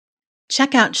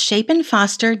check out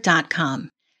shapeandfoster.com.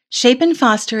 Shape and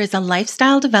Foster is a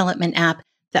lifestyle development app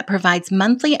that provides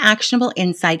monthly actionable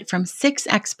insight from 6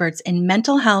 experts in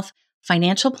mental health,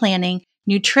 financial planning,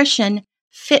 nutrition,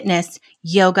 fitness,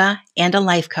 yoga, and a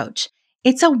life coach.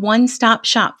 It's a one-stop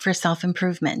shop for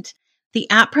self-improvement. The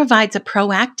app provides a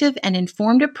proactive and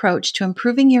informed approach to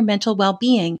improving your mental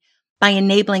well-being by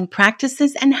enabling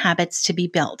practices and habits to be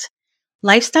built.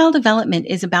 Lifestyle development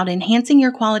is about enhancing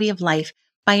your quality of life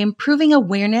by improving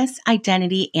awareness,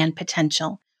 identity, and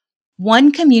potential.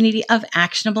 One community of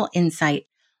actionable insight.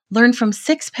 Learn from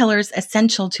 6 pillars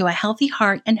essential to a healthy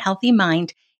heart and healthy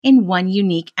mind in one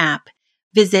unique app.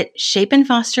 Visit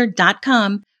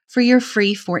shapeandfoster.com for your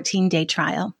free 14-day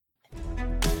trial.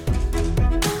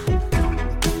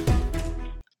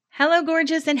 Hello,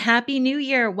 gorgeous, and happy new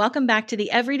year. Welcome back to the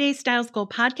Everyday Styles Goal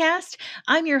podcast.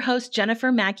 I'm your host,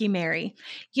 Jennifer Mackey Mary.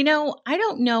 You know, I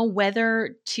don't know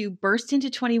whether to burst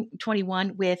into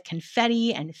 2021 with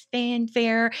confetti and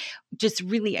fanfare, just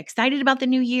really excited about the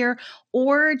new year,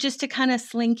 or just to kind of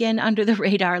slink in under the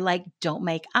radar, like don't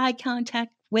make eye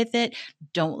contact with it.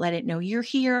 Don't let it know you're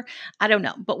here. I don't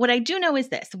know. But what I do know is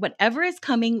this: whatever is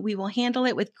coming, we will handle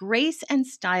it with grace and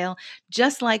style,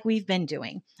 just like we've been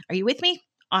doing. Are you with me?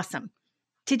 Awesome.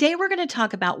 Today, we're going to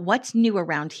talk about what's new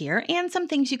around here and some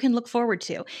things you can look forward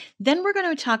to. Then we're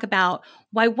going to talk about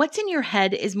why what's in your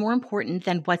head is more important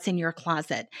than what's in your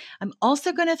closet. I'm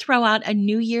also going to throw out a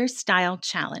New Year's style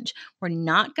challenge. We're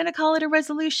not going to call it a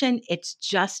resolution. It's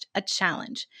just a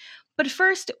challenge. But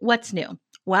first, what's new?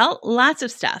 Well, lots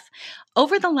of stuff.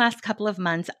 Over the last couple of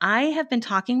months, I have been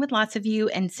talking with lots of you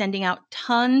and sending out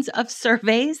tons of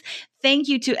surveys. Thank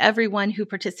you to everyone who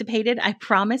participated. I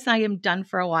promise I am done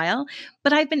for a while,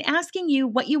 but I've been asking you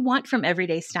what you want from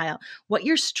Everyday Style, what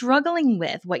you're struggling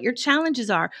with, what your challenges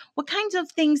are, what kinds of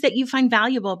things that you find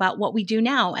valuable about what we do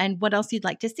now, and what else you'd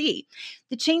like to see.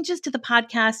 The changes to the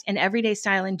podcast and Everyday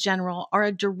Style in general are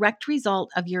a direct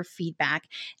result of your feedback,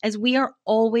 as we are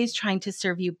always trying to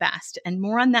serve you best. And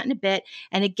more on that in a bit.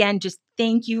 And again, just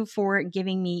thank you for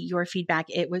giving me your feedback.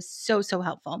 It was so, so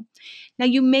helpful. Now,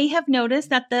 you may have noticed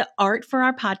that the art for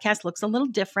our podcast looks a little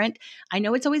different. I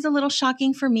know it's always a little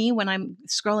shocking for me when I'm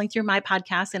scrolling through my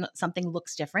podcast and something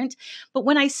looks different. But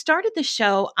when I started the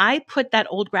show, I put that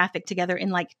old graphic together in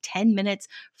like 10 minutes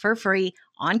for free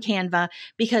on Canva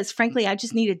because frankly, I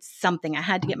just needed something. I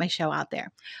had to get my show out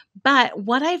there. But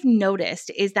what I've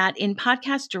noticed is that in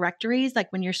podcast directories,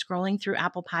 like when you're scrolling through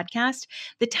Apple Podcast,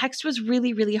 the text was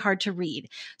really, really hard to read.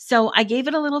 So I gave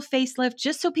it a little facelift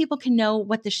just so people can know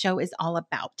what the show is all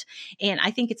about. And I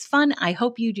think it's fun. I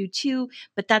hope you do too,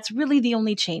 but that's really the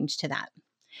only change to that.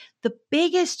 The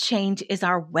biggest change is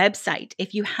our website.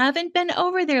 If you haven't been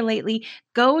over there lately,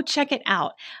 go check it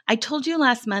out. I told you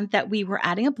last month that we were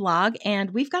adding a blog, and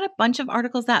we've got a bunch of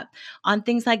articles up on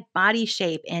things like body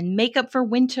shape and makeup for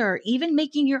winter, even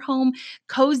making your home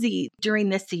cozy during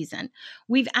this season.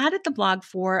 We've added the blog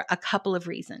for a couple of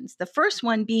reasons. The first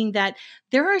one being that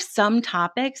there are some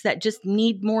topics that just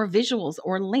need more visuals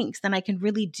or links than I can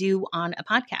really do on a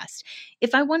podcast.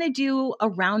 If I want to do a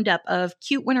roundup of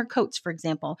cute winter coats, for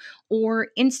example, or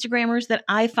Instagrammers that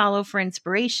I follow for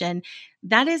inspiration,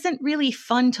 that isn't really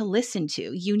fun to listen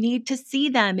to. You need to see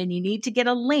them and you need to get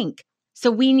a link.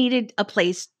 So we needed a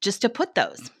place just to put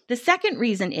those. The second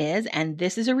reason is, and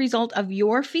this is a result of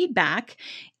your feedback,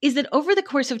 is that over the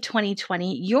course of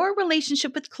 2020, your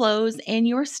relationship with clothes and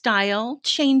your style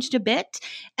changed a bit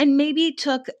and maybe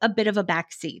took a bit of a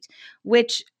backseat,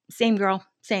 which same girl,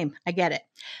 same, I get it.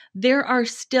 There are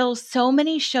still so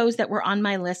many shows that were on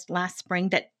my list last spring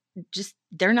that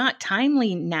they're not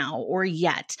timely now or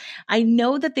yet. I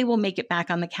know that they will make it back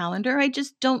on the calendar. I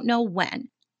just don't know when.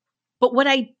 But what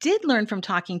I did learn from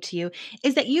talking to you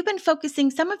is that you've been focusing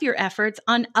some of your efforts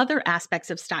on other aspects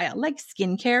of style, like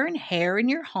skincare and hair in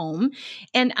your home.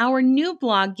 And our new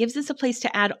blog gives us a place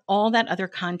to add all that other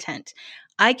content.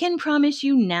 I can promise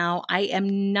you now, I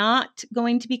am not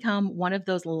going to become one of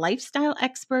those lifestyle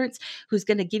experts who's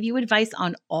going to give you advice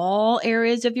on all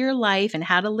areas of your life and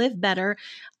how to live better.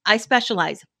 I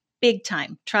specialize big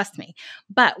time, trust me.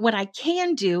 But what I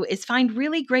can do is find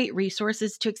really great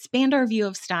resources to expand our view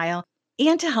of style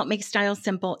and to help make style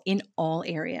simple in all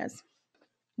areas.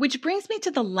 Which brings me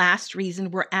to the last reason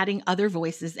we're adding other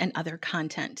voices and other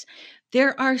content.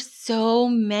 There are so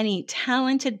many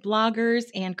talented bloggers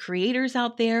and creators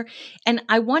out there, and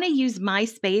I want to use my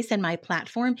space and my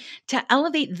platform to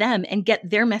elevate them and get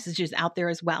their messages out there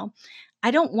as well. I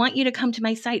don't want you to come to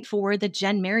my site for the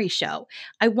Jen Mary Show.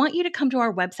 I want you to come to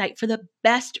our website for the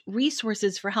best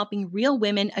resources for helping real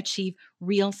women achieve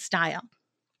real style.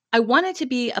 I want it to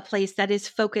be a place that is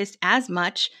focused as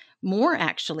much, more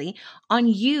actually, on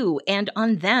you and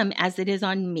on them as it is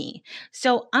on me.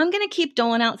 So I'm going to keep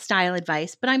doling out style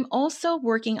advice, but I'm also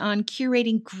working on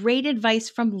curating great advice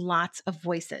from lots of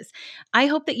voices. I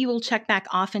hope that you will check back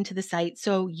often to the site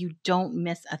so you don't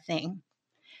miss a thing.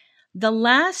 The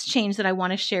last change that I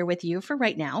want to share with you for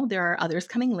right now, there are others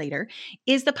coming later,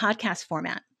 is the podcast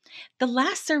format. The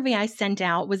last survey I sent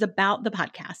out was about the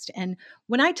podcast. And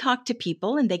when I talk to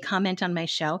people and they comment on my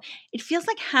show, it feels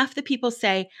like half the people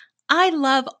say, I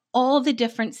love all the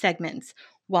different segments,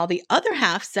 while the other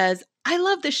half says, I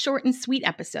love the short and sweet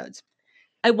episodes.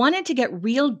 I wanted to get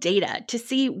real data to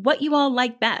see what you all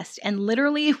like best. And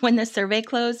literally, when the survey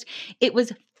closed, it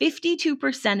was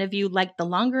 52% of you liked the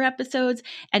longer episodes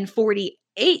and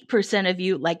 48% of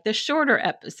you like the shorter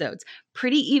episodes.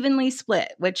 Pretty evenly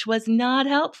split, which was not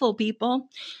helpful, people.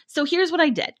 So here's what I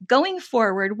did. Going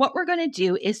forward, what we're going to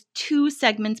do is 2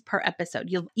 segments per episode.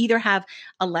 You'll either have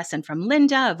a lesson from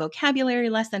Linda, a vocabulary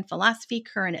lesson, philosophy,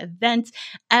 current events,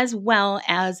 as well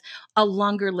as a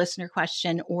longer listener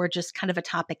question or just kind of a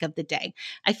topic of the day.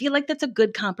 I feel like that's a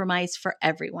good compromise for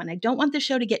everyone. I don't want the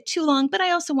show to get too long, but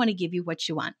I also want to give you what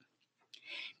you want.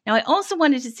 Now, I also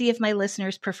wanted to see if my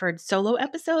listeners preferred solo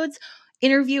episodes,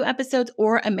 interview episodes,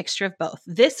 or a mixture of both.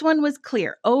 This one was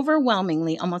clear.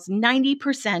 Overwhelmingly, almost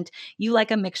 90%, you like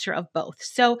a mixture of both.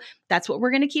 So that's what we're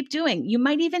going to keep doing. You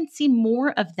might even see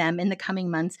more of them in the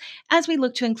coming months as we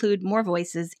look to include more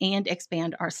voices and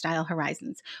expand our style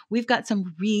horizons. We've got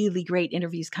some really great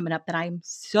interviews coming up that I'm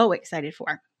so excited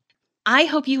for. I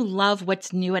hope you love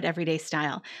what's new at Everyday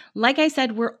Style. Like I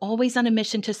said, we're always on a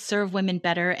mission to serve women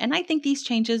better, and I think these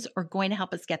changes are going to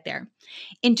help us get there.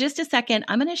 In just a second,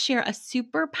 I'm going to share a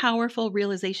super powerful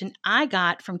realization I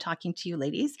got from talking to you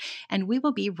ladies, and we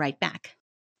will be right back.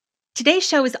 Today's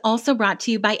show is also brought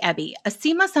to you by Ebby, a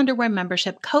seamless underwear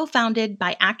membership co-founded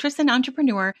by actress and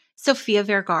entrepreneur Sofia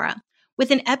Vergara. With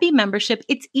an Ebby membership,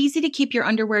 it's easy to keep your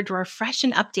underwear drawer fresh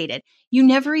and updated. You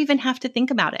never even have to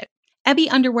think about it.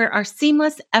 Ebby underwear are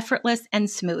seamless, effortless, and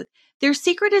smooth. Their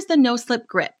secret is the no-slip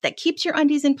grip that keeps your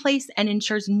undies in place and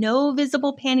ensures no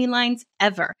visible panty lines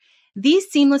ever. These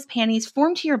seamless panties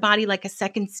form to your body like a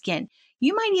second skin.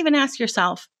 You might even ask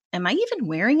yourself, am I even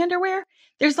wearing underwear?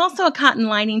 There's also a cotton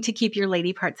lining to keep your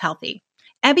lady parts healthy.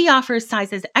 Ebby offers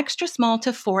sizes extra small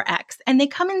to 4X, and they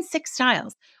come in 6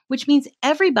 styles, which means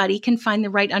everybody can find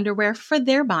the right underwear for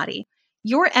their body.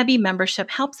 Your Ebby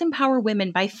membership helps empower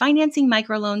women by financing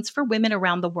microloans for women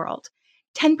around the world.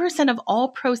 10% of all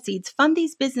proceeds fund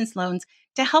these business loans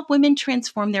to help women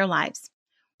transform their lives.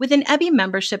 With an Ebby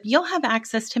membership, you'll have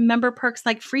access to member perks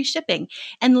like free shipping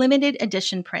and limited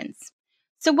edition prints.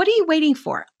 So what are you waiting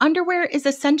for? Underwear is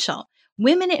essential.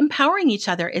 Women empowering each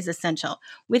other is essential.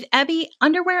 With Ebby,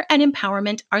 underwear and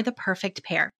empowerment are the perfect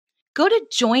pair. Go to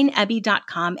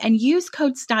joinebby.com and use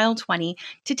code STYLE20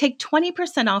 to take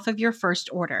 20% off of your first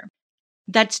order.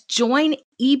 That's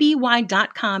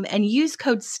joinebby.com and use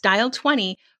code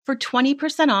STYLE20 for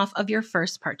 20% off of your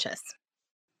first purchase.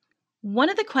 One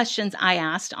of the questions I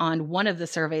asked on one of the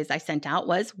surveys I sent out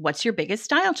was, what's your biggest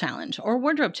style challenge or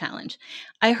wardrobe challenge?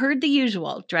 I heard the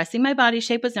usual. Dressing my body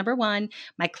shape was number 1.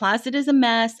 My closet is a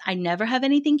mess. I never have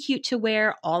anything cute to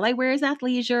wear. All I wear is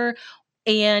athleisure.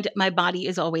 And my body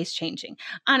is always changing.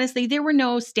 Honestly, there were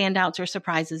no standouts or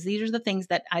surprises. These are the things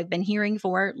that I've been hearing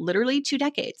for literally 2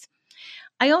 decades.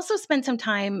 I also spent some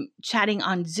time chatting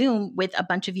on Zoom with a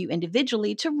bunch of you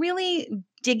individually to really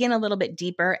dig in a little bit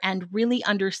deeper and really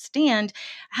understand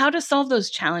how to solve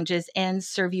those challenges and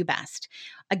serve you best.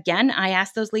 Again, I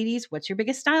asked those ladies, what's your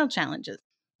biggest style challenges?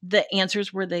 The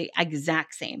answers were the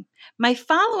exact same. My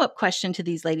follow-up question to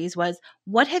these ladies was,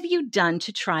 what have you done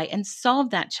to try and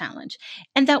solve that challenge?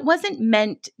 And that wasn't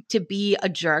meant to be a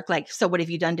jerk, like, so what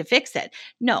have you done to fix it?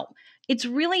 No, it's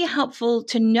really helpful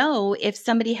to know if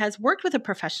somebody has worked with a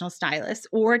professional stylist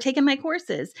or taken my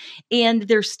courses and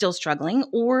they're still struggling,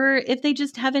 or if they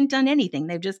just haven't done anything.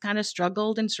 They've just kind of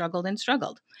struggled and struggled and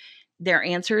struggled. Their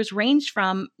answers ranged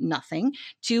from nothing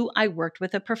to I worked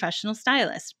with a professional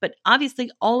stylist. But obviously,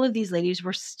 all of these ladies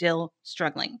were still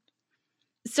struggling.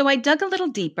 So I dug a little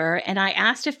deeper and I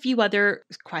asked a few other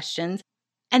questions.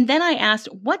 And then I asked,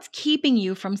 what's keeping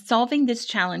you from solving this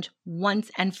challenge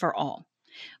once and for all?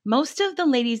 Most of the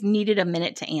ladies needed a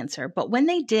minute to answer, but when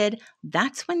they did,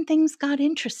 that's when things got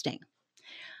interesting.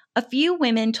 A few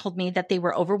women told me that they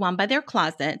were overwhelmed by their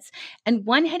closets, and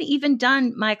one had even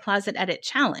done my closet edit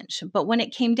challenge. But when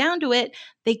it came down to it,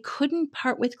 they couldn't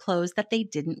part with clothes that they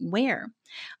didn't wear.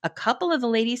 A couple of the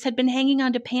ladies had been hanging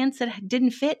on to pants that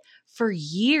didn't fit for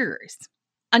years.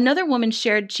 Another woman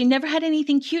shared she never had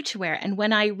anything cute to wear, and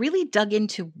when I really dug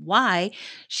into why,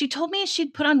 she told me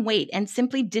she'd put on weight and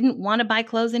simply didn't want to buy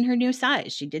clothes in her new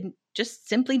size. She didn't just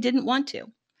simply didn't want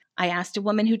to. I asked a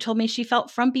woman who told me she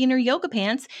felt frumpy in her yoga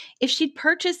pants if she'd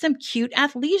purchased some cute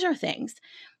athleisure things.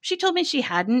 She told me she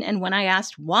hadn't, and when I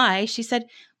asked why, she said,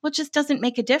 "Well, it just doesn't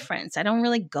make a difference. I don't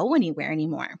really go anywhere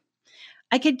anymore."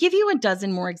 I could give you a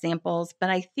dozen more examples, but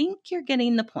I think you're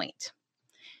getting the point.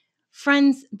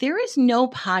 Friends, there is no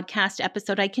podcast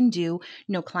episode I can do,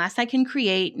 no class I can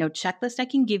create, no checklist I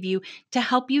can give you to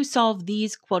help you solve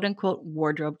these quote unquote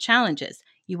wardrobe challenges.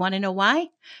 You want to know why?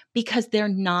 Because they're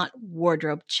not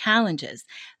wardrobe challenges.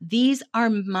 These are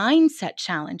mindset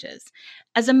challenges.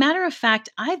 As a matter of fact,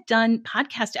 I've done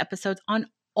podcast episodes on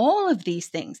all of these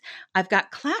things. I've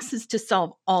got classes to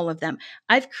solve all of them.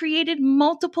 I've created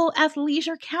multiple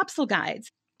athleisure capsule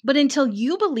guides. But until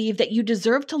you believe that you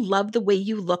deserve to love the way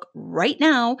you look right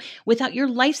now without your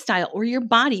lifestyle or your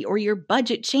body or your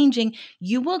budget changing,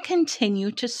 you will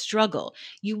continue to struggle.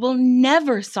 You will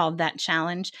never solve that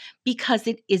challenge because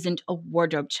it isn't a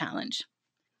wardrobe challenge.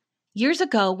 Years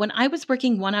ago, when I was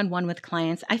working one-on-one with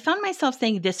clients, I found myself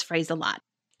saying this phrase a lot.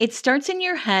 It starts in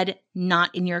your head,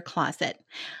 not in your closet.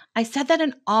 I said that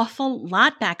an awful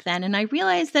lot back then, and I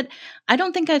realized that I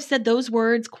don't think I've said those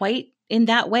words quite in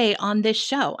that way on this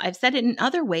show. I've said it in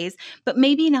other ways, but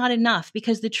maybe not enough,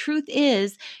 because the truth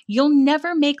is you'll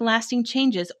never make lasting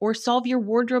changes or solve your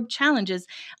wardrobe challenges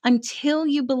until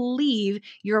you believe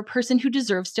you're a person who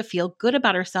deserves to feel good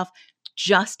about herself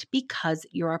just because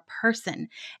you're a person.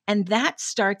 And that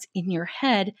starts in your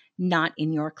head, not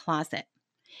in your closet.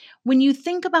 When you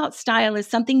think about style as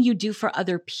something you do for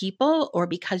other people or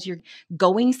because you're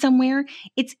going somewhere,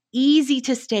 it's easy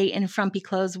to stay in frumpy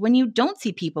clothes when you don't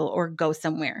see people or go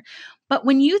somewhere. But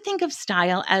when you think of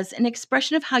style as an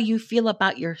expression of how you feel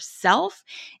about yourself,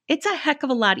 it's a heck of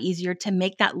a lot easier to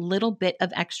make that little bit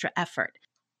of extra effort.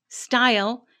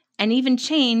 Style and even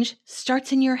change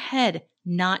starts in your head,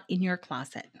 not in your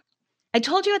closet. I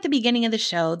told you at the beginning of the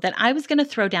show that I was going to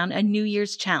throw down a New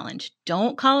Year's challenge.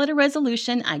 Don't call it a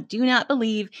resolution. I do not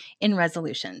believe in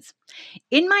resolutions.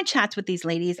 In my chats with these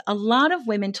ladies, a lot of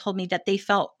women told me that they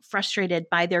felt frustrated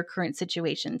by their current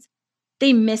situations.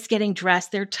 They miss getting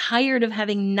dressed. They're tired of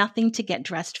having nothing to get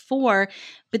dressed for,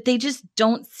 but they just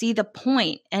don't see the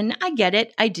point. And I get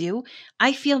it. I do.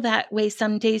 I feel that way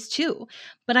some days too.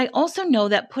 But I also know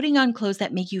that putting on clothes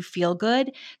that make you feel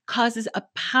good causes a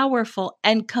powerful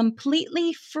and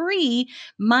completely free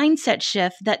mindset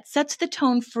shift that sets the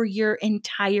tone for your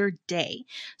entire day.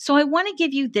 So I want to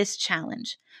give you this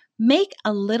challenge. Make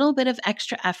a little bit of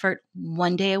extra effort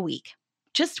one day a week.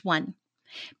 Just one.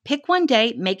 Pick one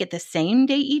day, make it the same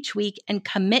day each week, and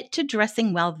commit to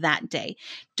dressing well that day.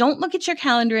 Don't look at your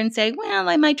calendar and say, well,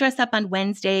 I might dress up on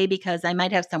Wednesday because I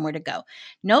might have somewhere to go.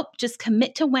 Nope, just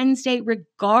commit to Wednesday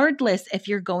regardless if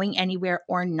you're going anywhere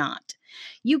or not.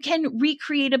 You can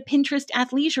recreate a Pinterest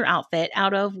athleisure outfit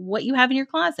out of what you have in your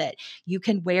closet. You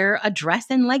can wear a dress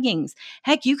and leggings.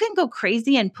 Heck, you can go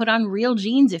crazy and put on real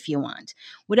jeans if you want.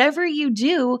 Whatever you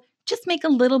do, just make a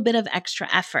little bit of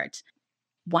extra effort.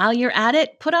 While you're at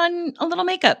it, put on a little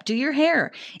makeup, do your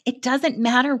hair. It doesn't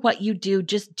matter what you do,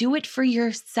 just do it for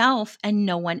yourself and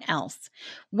no one else.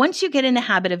 Once you get in the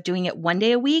habit of doing it one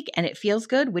day a week and it feels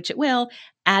good, which it will,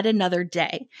 add another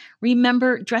day.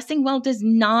 Remember, dressing well does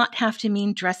not have to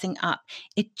mean dressing up.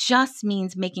 It just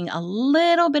means making a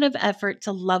little bit of effort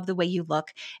to love the way you look,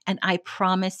 and I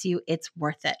promise you it's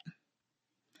worth it.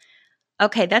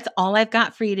 Okay, that's all I've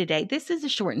got for you today. This is a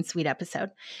short and sweet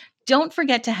episode. Don't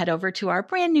forget to head over to our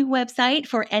brand new website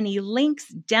for any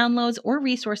links, downloads, or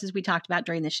resources we talked about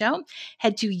during the show.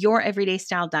 Head to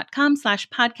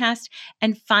youreverydaystyle.com/podcast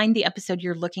and find the episode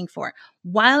you're looking for.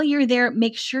 While you're there,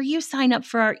 make sure you sign up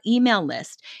for our email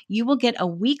list. You will get a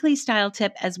weekly style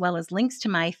tip as well as links to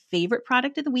my favorite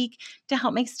product of the week to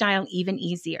help make style even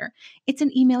easier. It's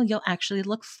an email you'll actually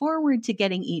look forward to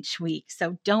getting each week,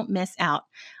 so don't miss out.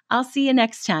 I'll see you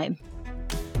next time.